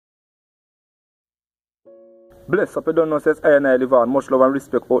Bless up, you don't know, says I and I live on. Much love and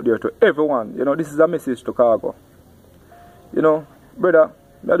respect out there to everyone. You know, this is a message to Khago. You know, brother,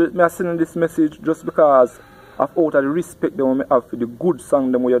 I send this message just because of out of the respect that I have for the good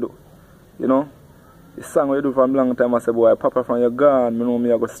song them you do. You know, the song you do from a long time, I say, boy, Papa from your gone, I know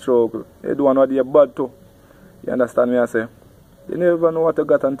me I go struggle. You do one what you're bad too. You understand me? I say, you never know what you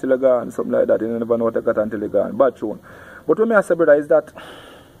got until you gone, something like that. You never know what you got until you gone. Bad tune. But what I say, brother, is that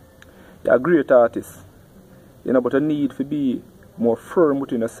you're a great artist. You know, but you need to be more firm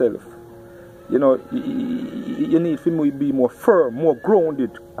within yourself. You know, you need to be more firm, more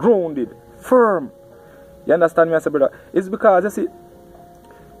grounded, firm. You understand me, I say, brother? It's because, you see,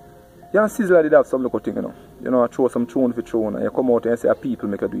 young Sizzler did have some little thing, you know. You know, I throw some tune for tune, and you come out and you say, people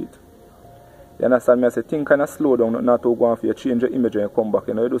make you do it. You understand me, I say, think kind of slow down, not to go on for you, change your image and you come back.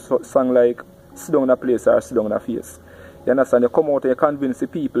 You know, you do song like, sit down in a place or sit down in a face. You understand, you come out and you convince the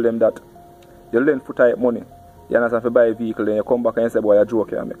people them that you lend for type money. You understand, if you buy a vehicle, then you come back and you say, boy, a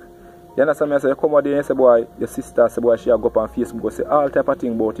joke you make. You understand me? I say, you come out there and you say, boy, your sister, say, boy, she go up on Facebook and say all type of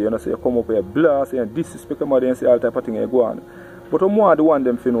thing about you. You know, so you come up with a blast and disrespect them and say all type of thing and you go on. But what more the one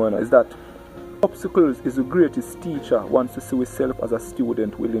them to know, you know, is that obstacles is the greatest teacher once you see yourself as a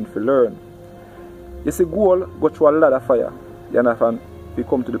student willing to learn. You see, goal go through a lot of fire. You understand? You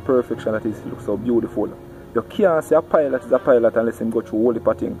come to the perfection that is looks so beautiful. You can't say a pilot is a pilot unless him go through a whole heap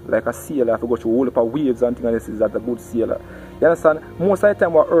of things. Like a sailor, if you go through a whole heap of waves and things, and this is that a good sailor. You understand? Most of the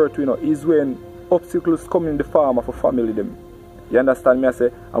time what hurt, you know, is when obstacles come in the form of a family them. You understand me? I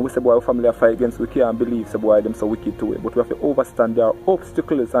say, and we say, boy, our family are fight against, we can't believe, say, boy, them so wicked to it. But we have to overstand there are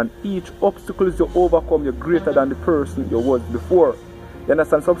obstacles, and each obstacle you overcome, you're greater than the person you was before. You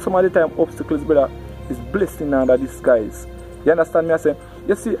understand? So some of the time, obstacles, brother, is blessing under disguise. You understand me? I say,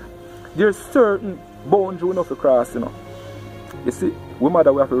 you see, there's certain boundary we have to cross, you know. You see, we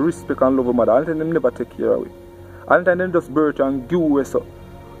mother, we have to respect and love our mother. All the time them never take care of it. All the time them just birth and give away so.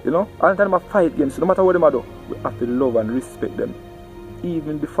 You know, all the time them fight against you. No matter what them do, we have to love and respect them.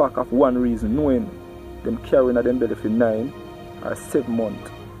 Even the fact of one reason, knowing them carrying at them belly for 9 or 7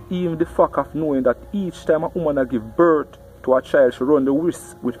 months. Even the fact of knowing that each time a woman give birth to a child, she run the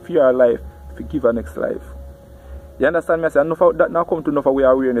risk with fear of life to give her next life. You understand me? I say, that now come to enough of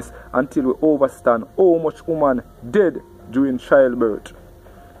our awareness until we understand how much woman dead during childbirth.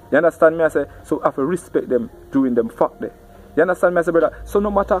 You understand me? I say, so we have to respect them during them fact there. You understand me? I say, brother, so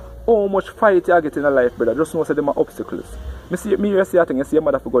no matter how much fight you get in a life, brother, just know that them are obstacles. Me see a thing, you see your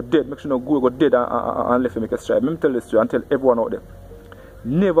mother go dead, make sure no go dead and left you make a strive. Let me tell this to you and tell everyone out there.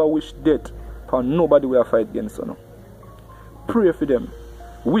 Never wish death for nobody will fight against you. No. Pray for them.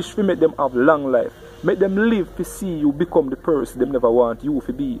 Wish to make them have long life. Make them live to see you become the person they never want you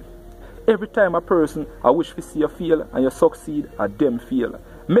to be. Every time a person I wish to see you fail and you succeed, and them fail.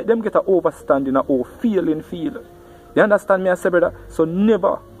 Make them get an overstanding of how failing feel. You understand me, I say, brother? So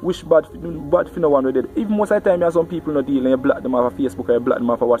never wish bad for no one with it. Even most of the time you have some people no deal and you block them off of Facebook or you block them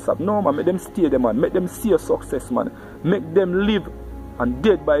off of WhatsApp. No, man, make them stay there, man. Make them see your success, man. Make them live and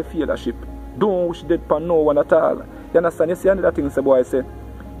dead by failureship. Don't wish dead for no one at all. You understand? You see another thing, say, boy, I say,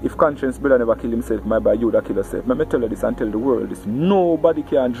 if conscience brother never kill himself, my by you that kill yourself. Let me tell you this and tell the world this. Nobody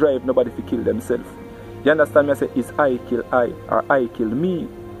can drive nobody to kill themselves. You understand me? I say, is I kill I or I kill me?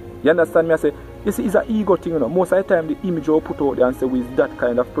 You understand me? I say, you see, it's an ego thing, you know. Most of the time the image we put out there and say we're that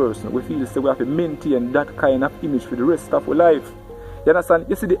kind of person. We feel say we have to maintain that kind of image for the rest of our life. You understand?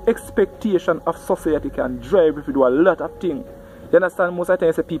 You see, the expectation of society can drive if you do a lot of things. You understand? Most of the time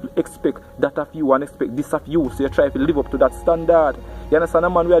you say people expect that of you and expect this of you. So you try to live up to that standard. You understand? A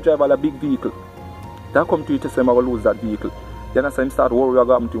man will drive a big vehicle. That come to you to say I'm going to lose that vehicle. You understand? Him start worrying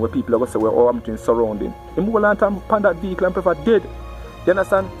about something where people are going to say well, something surrounding. He move along time upon that vehicle and prefer dead. You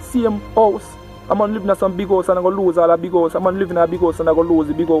understand? Same house. I'm going to live in some big house and I'm going to lose all the big house. I'm going to live in a big house and I'm going to lose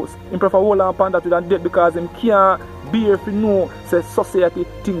the big house. He prefer hold on upon that with and dead because he can't bear if he know say society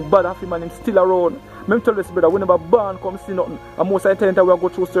think bad of him and him still around. Let me tell you this, brother, whenever born come see nothing, and most of the time we go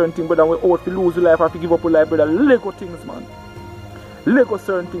through certain things, brother, we out to lose life or to give up life, brother. Lego things, man. Lego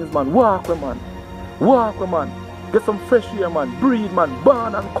certain things, man. Walk, man. Walk, man. Get some fresh air, man. Breathe, man.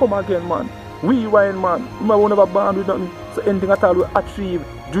 Born and come again, man. Rewind, man. Remember, we never born with nothing. So anything at all we achieve,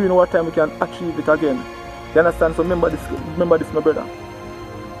 during our time we can achieve it again. You understand? So remember this, my brother.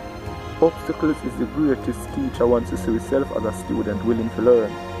 Obstacles is the greatest teacher once you see yourself as a student willing to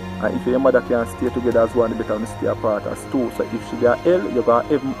learn. And if your mother can stay together as one, you better stay apart as two. So if she got hell, you got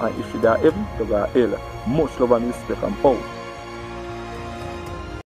heaven. And if she got heaven, you got hell. Much love and respect and out.